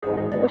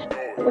Don't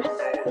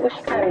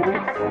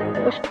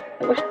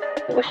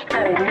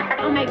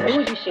make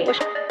bougie shit.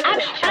 I'm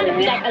trying to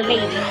be like a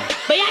lady,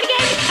 but y'all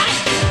get it tight.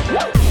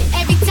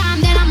 Every time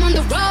that I'm on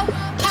the road,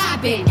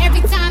 poppin'.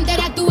 Every time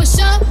that I do a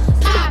show,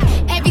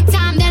 poppin'. Every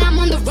time that I'm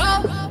on the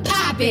road,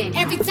 poppin'.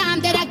 Every time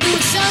that I do a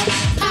show,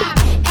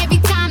 poppin'. Every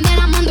time that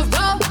I'm on the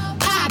road,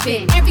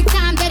 poppin'. Every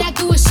time that I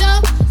do a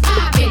show,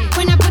 poppin'.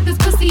 When I put this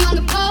pussy on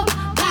the pole,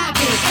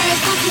 poppin'. Every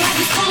time you have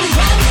this phone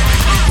roll,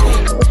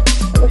 poppin'.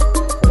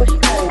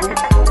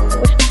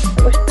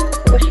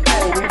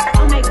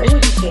 Don't make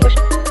bougie shit.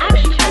 I'm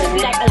trying to be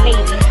like a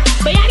lady,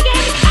 but y'all get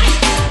it tight.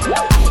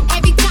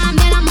 Every time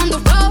that I'm on the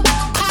road,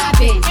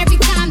 poppin'. Every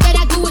time that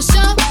I do a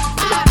show,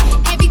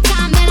 poppin'. Every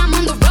time that I'm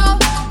on the road,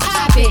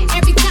 poppin'.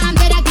 Every time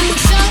that I do a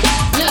show,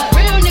 look,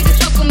 real niggas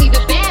fuck with me,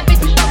 the bad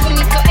bitches fuck with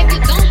me. So if you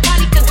don't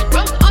follow, cause you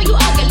broke, oh you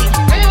ugly.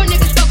 Real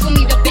niggas fuck with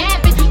me, the bad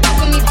bitches fuck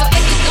with me. So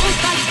if you don't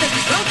follow, cause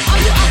you broke, oh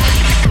you ugly.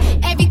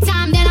 Every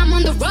time that I'm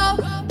on the road,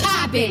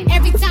 poppin'.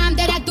 Every time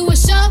that I do a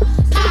show,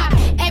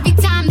 poppin'. Every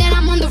time that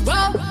I'm on the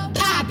road,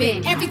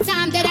 poppin'. Every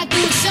time that I do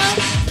a show,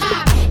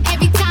 poppin'.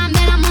 Every time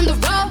that I'm on the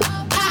road,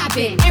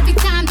 poppin'. Every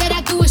time that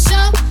I do a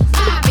show,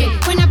 poppin'.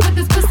 When I put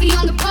this pussy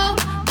on the pole,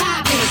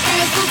 poppin'.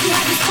 Every time you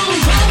have this phone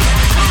roll,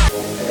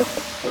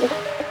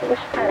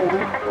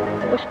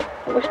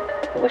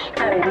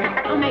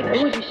 Don't make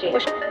bougie shit.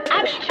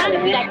 I'm trying to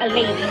be like a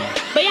lady,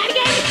 but y'all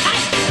get it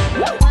tight.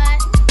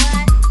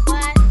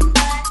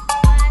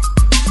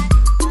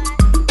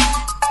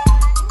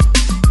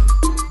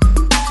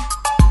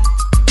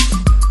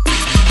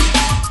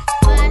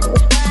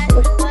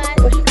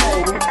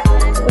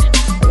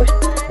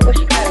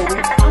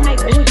 Don't make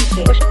bougie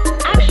shit.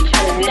 I'm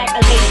trying to be like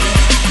a lady,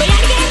 but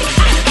y'all get it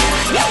tight.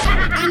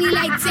 I need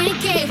like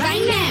 10K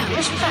right now.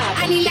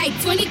 I need like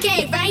 20K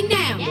right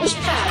now.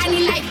 I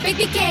need like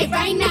 50K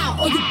right now.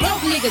 All you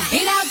broke niggas,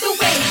 get out the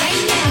way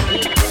right now.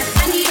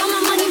 I need all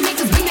my money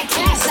makers, bring that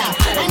cash out.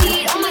 I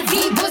need all my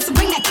D-boys to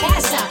bring that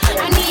cash out.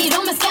 I need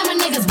all my scammer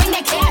niggas, bring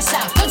that cash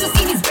out. Don't you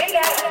see these big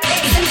ass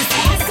niggas in this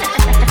ass out?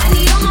 I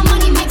need all my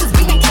money makers,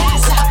 bring that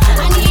cash out.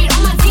 I need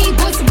all my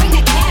D-boys to bring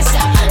that cash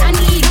out. I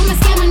need all my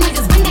scammer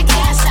niggas, bring that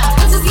cash out.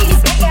 Don't you see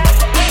these big ass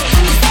niggas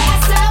in this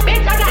ass out?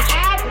 Bitch, I got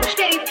ass,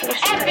 titties,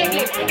 and big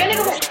lips. Your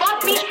nigga will fuck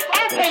me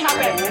and pay my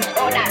rent.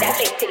 Oh, nah, that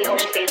fake titty hoe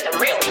shit is the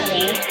real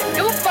shit.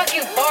 You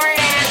fucking boring